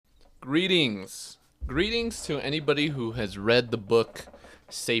Greetings. Greetings to anybody who has read the book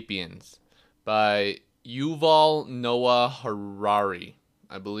Sapiens by Yuval Noah Harari.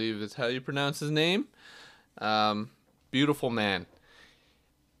 I believe is how you pronounce his name. Beautiful man.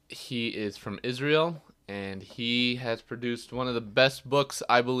 He is from Israel, and he has produced one of the best books,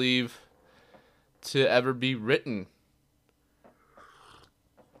 I believe, to ever be written.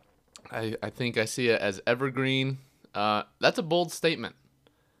 I think I see it as evergreen. That's a bold statement,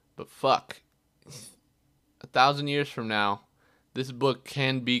 but fuck. 1,000 years from now, this book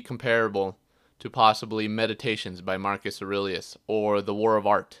can be comparable to possibly Meditations by Marcus Aurelius or The War of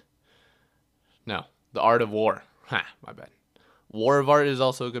Art. No, The Art of War. Ha, my bad. War of Art is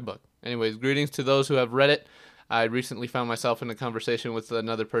also a good book. Anyways, greetings to those who have read it. I recently found myself in a conversation with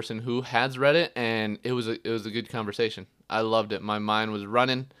another person who has read it, and it was a good conversation. I loved it. My mind was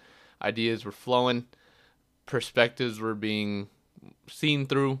running, ideas were flowing, perspectives were being seen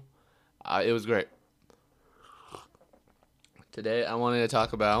through. It was great. Today I wanted to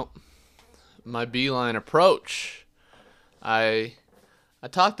talk about my beeline approach. I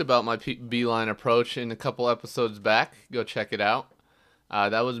talked about my beeline approach in a couple episodes back. Go check it out.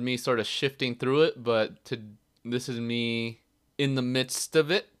 That was me sort of shifting through it, but this is me in the midst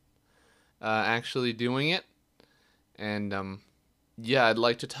of it, actually doing it. And yeah, I'd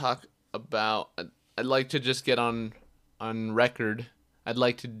like to talk about. I'd like to just get on record. I'd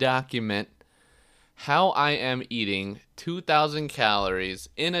like to document how I am eating 2,000 calories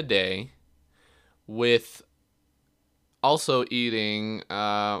in a day, with also eating,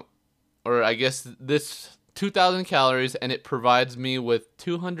 or I guess this 2,000 calories, and it provides me with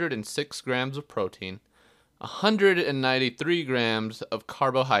 206 grams of protein, 193 grams of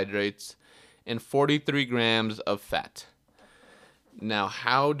carbohydrates, and 43 grams of fat. Now,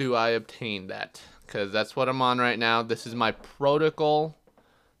 how do I obtain that? Because that's what I'm on right now. This is my protocol.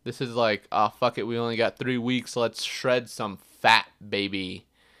 This is like, oh, fuck it, we only got 3 weeks. Let's shred some fat, baby.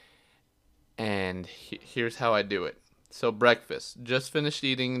 And here's how I do it. So breakfast. Just finished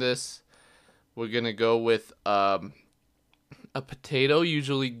eating this. We're going to go with a potato,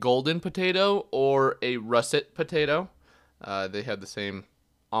 usually golden potato or a russet potato. They have the same,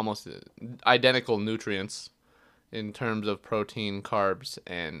 almost identical nutrients in terms of protein, carbs,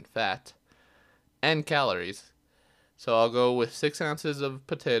 and fat, and calories. So I'll go with 6 ounces of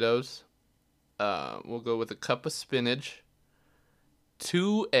potatoes. We'll go with a cup of spinach,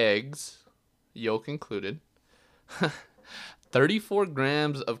 2 eggs, yolk included, 34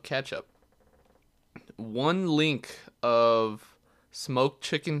 grams of ketchup, 1 link of smoked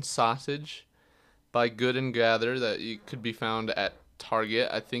chicken sausage by Good and Gather that you could be found at Target.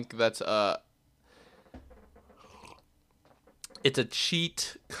 I think that's it's a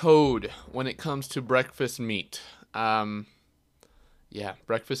cheat code when it comes to breakfast meat. Yeah,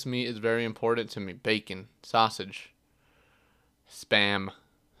 breakfast meat is very important to me. Bacon, sausage, Spam.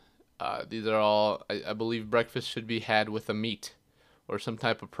 These are all, I believe breakfast should be had with a meat or some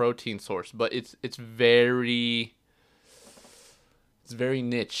type of protein source. But it's very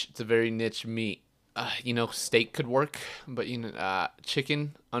niche. It's a very niche meat. Steak could work, but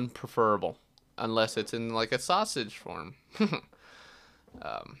chicken unpreferable unless it's in like a sausage form.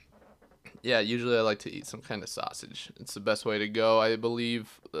 Yeah, usually I like to eat some kind of sausage. It's the best way to go. I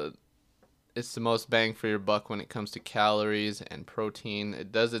believe it's the most bang for your buck when it comes to calories and protein.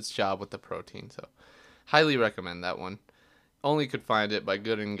 It does its job with the protein, so highly recommend that one. Only could find it by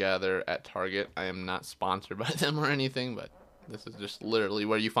Good and Gather at Target. I am not sponsored by them or anything, but this is just literally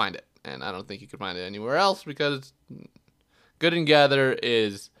where you find it. And I don't think you can find it anywhere else because Good and Gather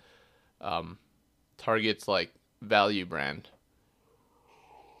is Target's like value brand.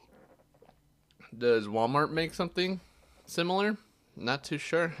 Does Walmart make something similar? Not too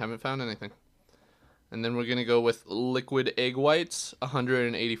sure. Haven't found anything. And then we're going to go with liquid egg whites,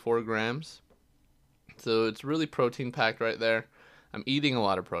 184 grams. So it's really protein packed right there. I'm eating a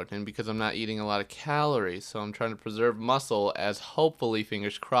lot of protein because I'm not eating a lot of calories. So I'm trying to preserve muscle as hopefully,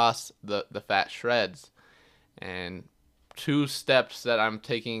 fingers crossed, the fat shreds. And 2 steps that I'm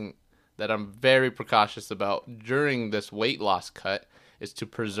taking that I'm very precautious about during this weight loss cut is to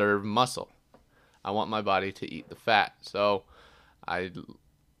preserve muscle. I want my body to eat the fat. So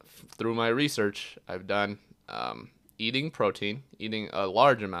through my research, I've done eating a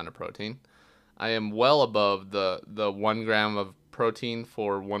large amount of protein. I am well above the 1 gram of protein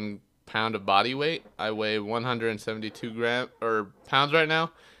for 1 pound of body weight. I weigh 172 pounds right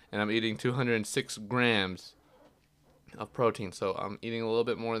now, and I'm eating 206 grams of protein. So I'm eating a little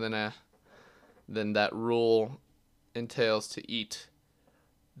bit more than that rule entails to eat.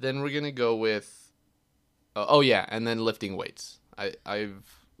 Then we're gonna go with, and then lifting weights. I've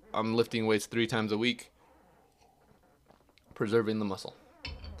I'm lifting weights 3 times a week, preserving the muscle.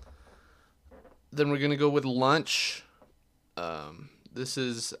 Then we're going to go with lunch. I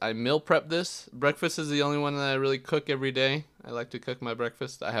meal prep this. Breakfast is the only one that I really cook every day. I like to cook my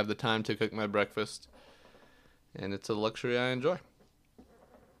breakfast. I have the time to cook my breakfast, and it's a luxury I enjoy.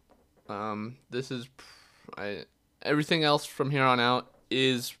 Everything else from here on out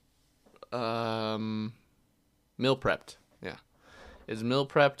is meal prepped. Yeah, is meal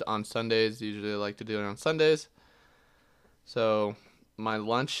prepped on Sundays. Usually I like to do it on Sundays. So my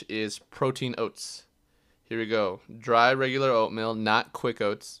lunch is protein oats. Here we go. Dry regular oatmeal, not quick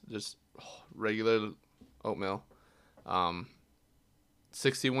oats, just regular oatmeal.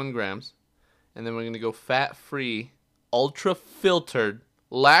 61 grams. And then we're going to go fat-free, ultra-filtered,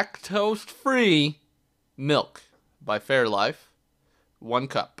 lactose-free milk by Fairlife. 1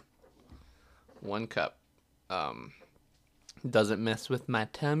 cup. 1 cup. Doesn't mess with my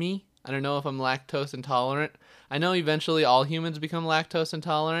tummy. I don't know if I'm lactose intolerant. I know eventually all humans become lactose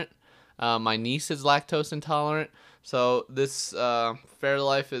intolerant. My niece is lactose intolerant. So this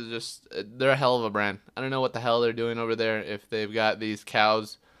Fairlife is just, they're a hell of a brand. I don't know what the hell they're doing over there, if they've got these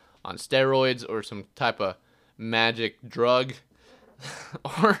cows on steroids or some type of magic drug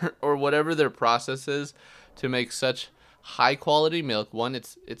or whatever their process is to make such high quality milk. One,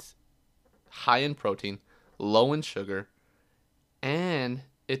 it's high in protein, low in sugar, and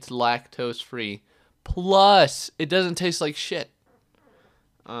it's lactose free. Plus, it doesn't taste like shit.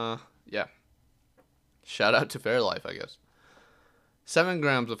 Yeah. Shout out to Fairlife, I guess. 7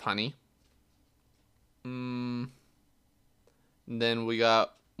 grams of honey. Then we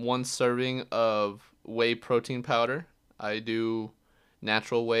got 1 serving of whey protein powder. I do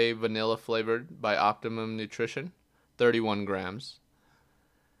natural whey vanilla flavored by Optimum Nutrition. 31 grams.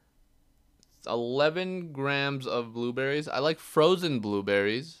 11 grams of blueberries. I like frozen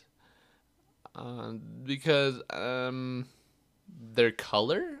blueberries because their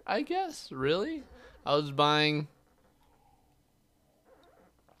color, I guess, really. I was buying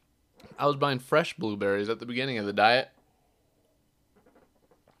fresh blueberries at the beginning of the diet,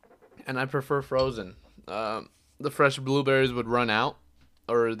 and I prefer frozen. The fresh blueberries would run out,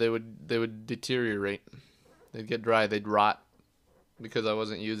 or they would deteriorate. They'd get dry, they'd rot because I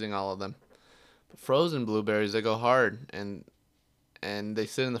wasn't using all of them. But frozen blueberries, they go hard, and they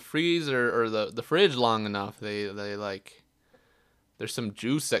sit in the freezer or the fridge long enough. They like, there's some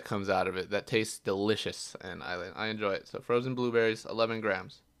juice that comes out of it that tastes delicious, and I enjoy it. So frozen blueberries, 11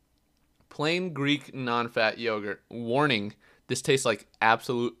 grams. Plain Greek non-fat yogurt. Warning, this tastes like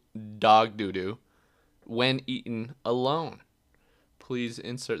absolute dog doo-doo when eaten alone. Please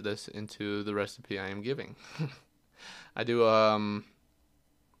insert this into the recipe I am giving. I do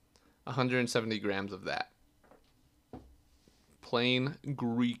 170 grams of that. Plain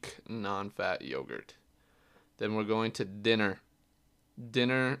Greek non-fat yogurt. Then we're going to dinner.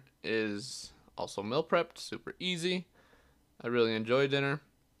 Dinner is also meal prepped, super easy. I really enjoy dinner.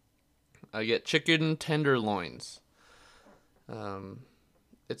 I get chicken tenderloins.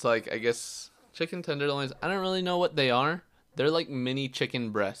 It's like, I guess, chicken tenderloins. I don't really know what they are. They're like mini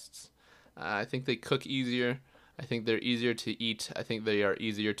chicken breasts. I think they cook easier. I think they're easier to eat. I think they are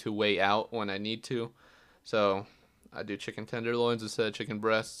easier to weigh out when I need to. So I do chicken tenderloins instead of chicken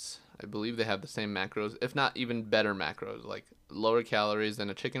breasts. I believe they have the same macros, if not even better macros, like lower calories than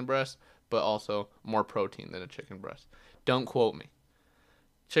a chicken breast, but also more protein than a chicken breast. Don't quote me.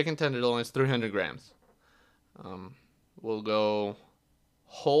 Chicken tenderloins, 300 grams. We'll go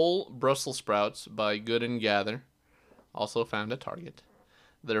whole Brussels sprouts by Good and Gather, also found at Target.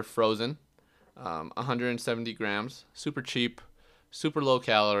 They're frozen, 170 grams, super cheap, super low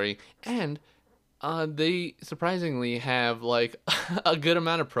calorie, and they surprisingly have like a good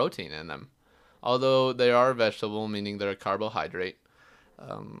amount of protein in them. Although they are a vegetable, meaning they're a carbohydrate,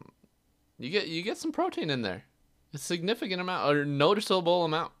 you get some protein in there. A significant amount, or noticeable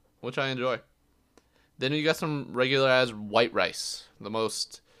amount, which I enjoy. Then you got some regular as white rice, the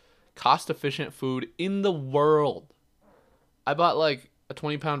most cost-efficient food in the world. I bought like a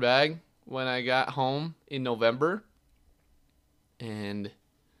 20-pound bag when I got home in November, and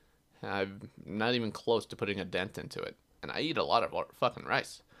I'm not even close to putting a dent into it. And I eat a lot of fucking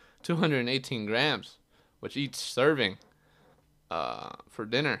rice. 218 grams, which each serving for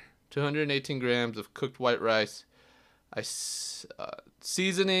dinner. 218 grams of cooked white rice.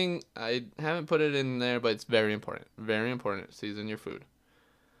 Seasoning, I haven't put it in there, but it's very important. Very important. Season your food.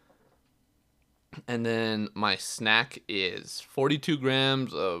 And then my snack is 42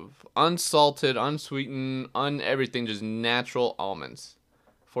 grams of unsalted, unsweetened, everything, just natural almonds.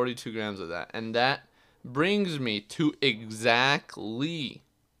 42 grams of that. And that brings me to exactly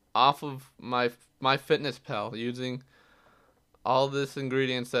off of my Fitness Pal using all this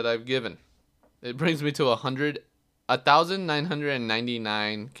ingredients that I've given. It brings me to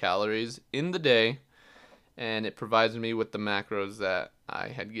 1,999 calories in the day, and it provides me with the macros that I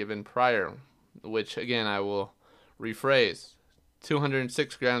had given prior, which again I will rephrase.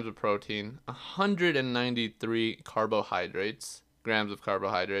 206 grams of protein, 193 grams of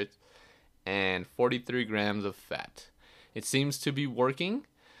carbohydrates, and 43 grams of fat. It seems to be working.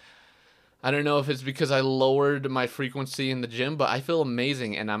 I don't know if it's because I lowered my frequency in the gym, but I feel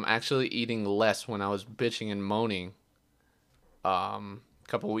amazing, and I'm actually eating less when I was bitching and moaning a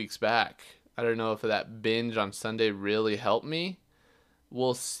couple weeks back. I don't know if that binge on Sunday really helped me.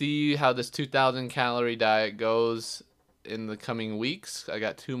 We'll see how this 2,000 calorie diet goes in the coming weeks. I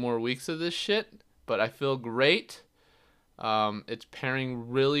got 2 more weeks of this shit, but I feel great. It's pairing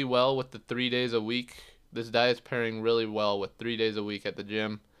really well with the 3 days a week. This diet's pairing really well with 3 days a week at the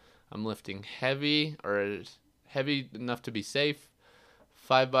gym. I'm lifting heavy, or heavy enough to be safe,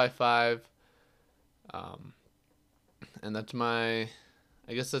 5x5. And that's I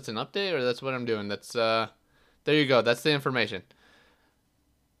guess that's an update, or that's what I'm doing. That's, there you go. That's the information.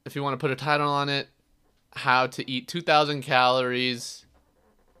 If you want to put a title on it, how to eat 2,000 calories,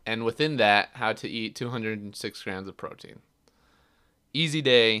 and within that, how to eat 206 grams of protein. Easy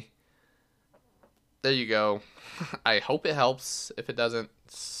day. There you go. I hope it helps. If it doesn't,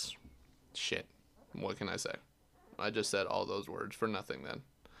 shit. What can I say? I just said all those words for nothing then.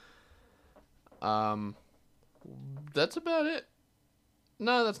 That's about it.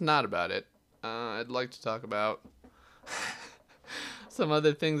 No, that's not about it. I'd like to talk about some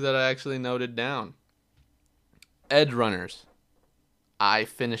other things that I actually noted down. Edge Runners. I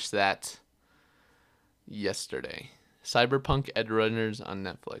finished that yesterday. Cyberpunk Edge Runners on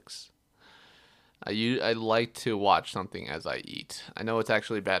Netflix. I like to watch something as I eat. I know it's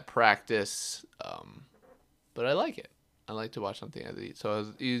actually bad practice, but I like it. I like to watch something as I eat. So I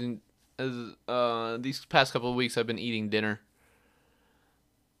was eating, these past couple of weeks I've been eating dinner.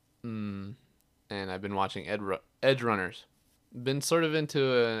 And I've been watching Edge Runners. Been sort of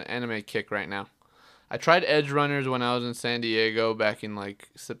into an anime kick right now. I tried Edge Runners when I was in San Diego back in like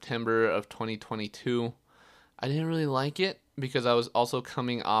September of 2022. I didn't really like it because I was also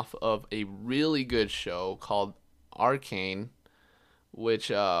coming off of a really good show called Arcane, which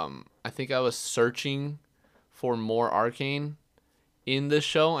I think I was searching for more Arcane in this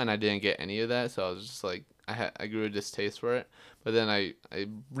show, and I didn't get any of that. So I was just like, I grew a distaste for it. But then I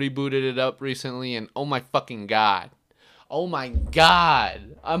rebooted it up recently, and oh my fucking god, I'm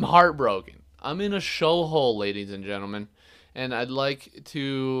heartbroken. I'm in a show hole, ladies and gentlemen, and I'd like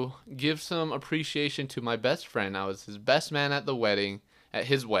to give some appreciation to my best friend. I was his best man at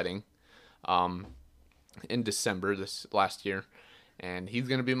his wedding, in December this last year, and he's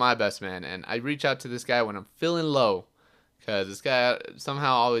gonna be my best man. And I reach out to this guy when I'm feeling low, because this guy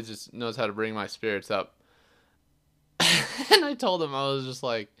somehow always just knows how to bring my spirits up. And I told him, I was just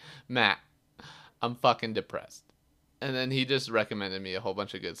like, Matt, I'm fucking depressed. And then he just recommended me a whole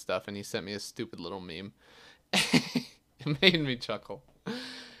bunch of good stuff, and he sent me a stupid little meme. It made me chuckle.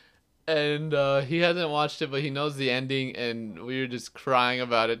 And he hasn't watched it, but he knows the ending, and we were just crying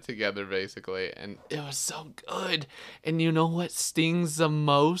about it together, basically. And it was so good. And you know what stings the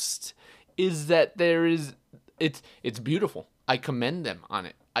most? Is that it's beautiful. I commend them on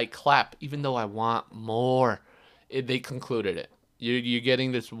it. I clap, even though I want more. They concluded it. You're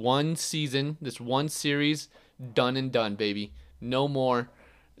getting this one season, this one series, done and done, baby. No more.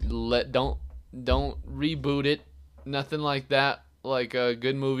 Don't reboot it. Nothing like that. Like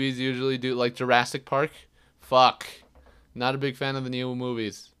good movies usually do, like Jurassic Park. Fuck. Not a big fan of the new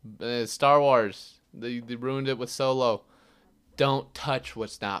movies. Star Wars. They ruined it with Solo. Don't touch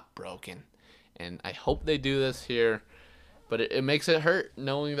what's not broken. And I hope they do this here. But it makes it hurt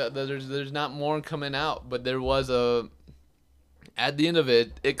knowing that there's not more coming out. But there was at the end of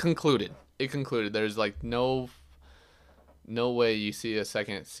it, it concluded. There's like no way you see a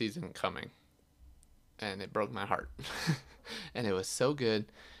second season coming. And it broke my heart. And it was so good.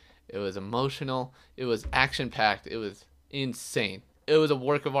 It was emotional. It was action-packed. It was insane. It was a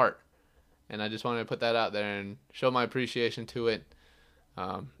work of art. And I just wanted to put that out there and show my appreciation to it.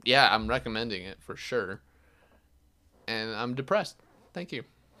 Yeah, I'm recommending it for sure. And I'm depressed. Thank you.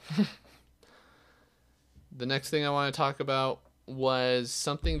 The next thing I want to talk about was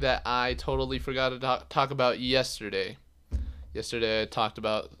something that I totally forgot to talk about yesterday. Yesterday I talked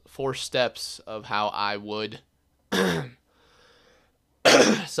about 4 steps of how I would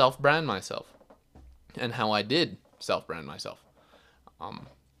self-brand myself, and how I did self-brand myself.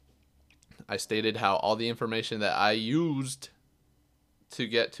 I stated how all the information that I used to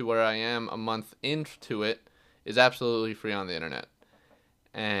get to where I am a month into it is absolutely free on the internet.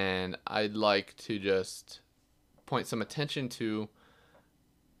 And I'd like to just point some attention to,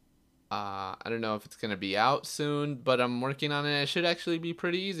 I don't know if it's going to be out soon, but I'm working on it. It should actually be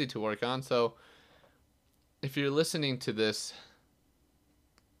pretty easy to work on. So if you're listening to this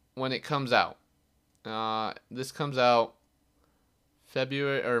when it comes out, this comes out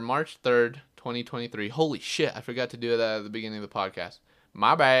February or March 3rd, 2023. Holy shit, I forgot to do that at the beginning of the podcast.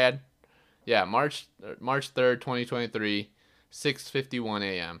 My bad. Yeah, March 3rd, 2023, 6:51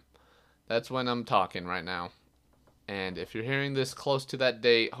 a.m. That's when I'm talking right now. And if you're hearing this close to that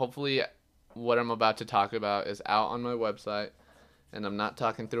date, hopefully what I'm about to talk about is out on my website and I'm not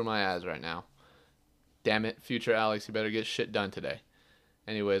talking through my ass right now. Damn it, future Alex, you better get shit done today.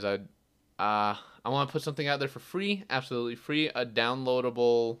 Anyways, I want to put something out there for free, absolutely free, a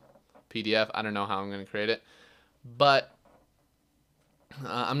downloadable PDF. I don't know how I'm going to create it, but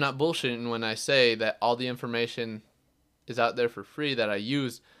I'm not bullshitting when I say that all the information is out there for free that I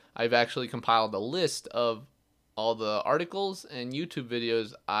use. I've actually compiled a list of all the articles and YouTube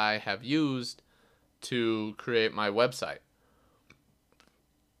videos I have used to create my website.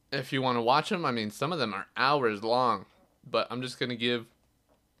 If you want to watch them, I mean, some of them are hours long, but I'm just going to give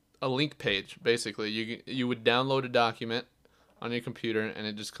a link page. Basically, you would download a document on your computer and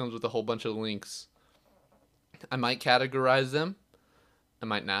it just comes with a whole bunch of links. I might categorize them. I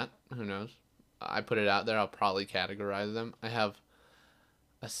might not. Who knows? I put it out there. I'll probably categorize them. I have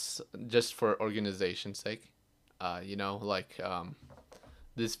just for organization's sake.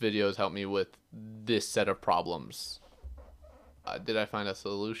 This video has helped me with this set of problems. Did I find a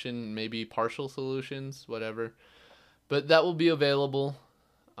solution? Maybe partial solutions, whatever. But that will be available.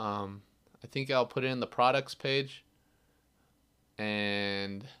 I think I'll put it in the products page.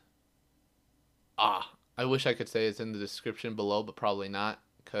 And I wish I could say it's in the description below, but probably not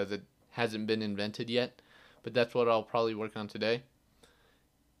because it hasn't been invented yet. But that's what I'll probably work on today.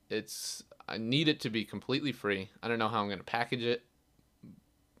 I need it to be completely free. I don't know how I'm going to package it.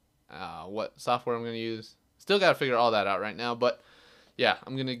 What software I'm going to use. Still got to figure all that out right now. But yeah,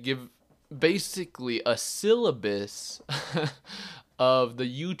 I'm going to give basically a syllabus of the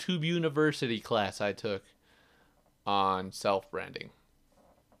YouTube University class I took on self-branding.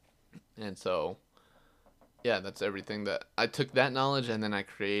 And so, yeah, that's everything that I took that knowledge and then I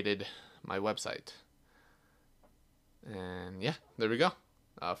created my website. And yeah, there we go.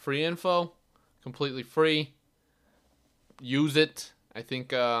 Free info, completely free. Use it. I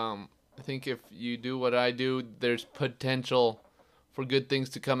think if you do what I do, there's potential for good things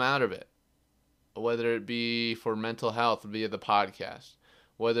to come out of it. Whether it be for mental health via the podcast,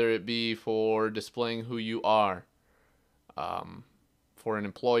 whether it be for displaying who you are, for an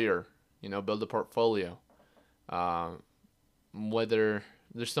employer, build a portfolio. Whether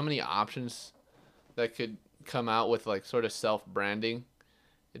there's so many options that could come out with like sort of self-branding,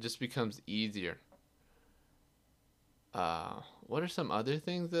 it just becomes easier. What are some other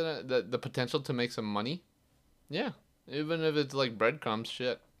things that the potential to make some money? Yeah, even if it's like breadcrumbs,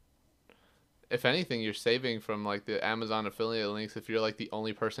 shit. If anything, you're saving from like the Amazon affiliate links if you're like the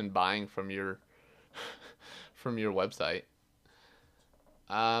only person buying from your from your website.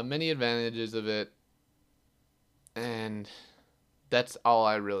 Many advantages of it, and that's all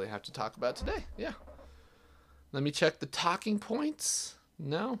I really have to talk about today. Yeah. Let me check the talking points.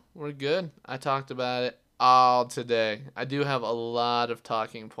 No, we're good. I talked about it all today. I do have a lot of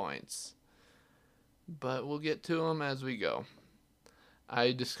talking points, but we'll get to them as we go.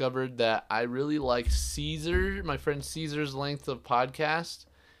 I discovered that I really like Caesar, my friend Caesar's length of podcast.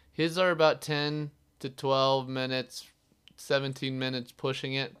 His are about 10 to 12 minutes, 17 minutes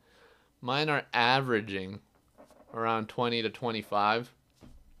pushing it. Mine are averaging around 20 to 25.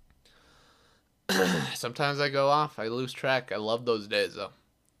 Sometimes I go off. I lose track. I love those days, though.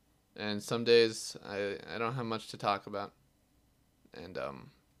 And some days I don't have much to talk about. And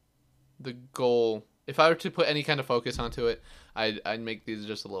the goal, if I were to put any kind of focus onto it, I'd make these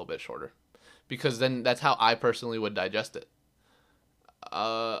just a little bit shorter. Because then that's how I personally would digest it.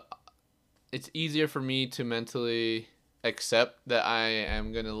 It's easier for me to mentally accept that I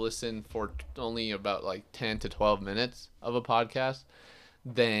am going to listen for only about like 10 to 12 minutes of a podcast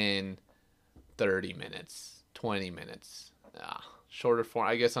than 30 minutes, 20 minutes. Shorter form.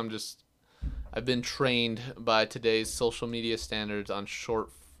 I guess I've been trained by today's social media standards on short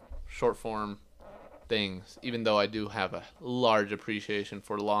form things, even though I do have a large appreciation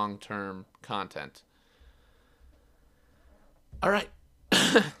for long-term content. All right.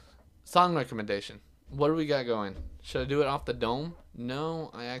 Song recommendation. What do we got going? Should I do it off the dome?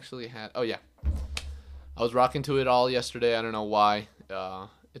 No, I actually had... Oh, yeah. I was rocking to it all yesterday. I don't know why.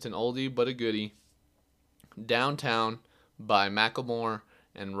 It's an oldie but a goodie. Downtown by Macklemore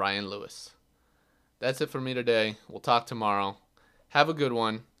and Ryan Lewis. That's it for me today. We'll talk tomorrow. Have a good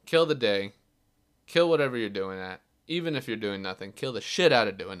one. Kill the day. Kill whatever you're doing at. Even if you're doing nothing, kill the shit out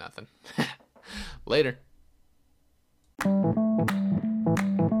of doing nothing. Later.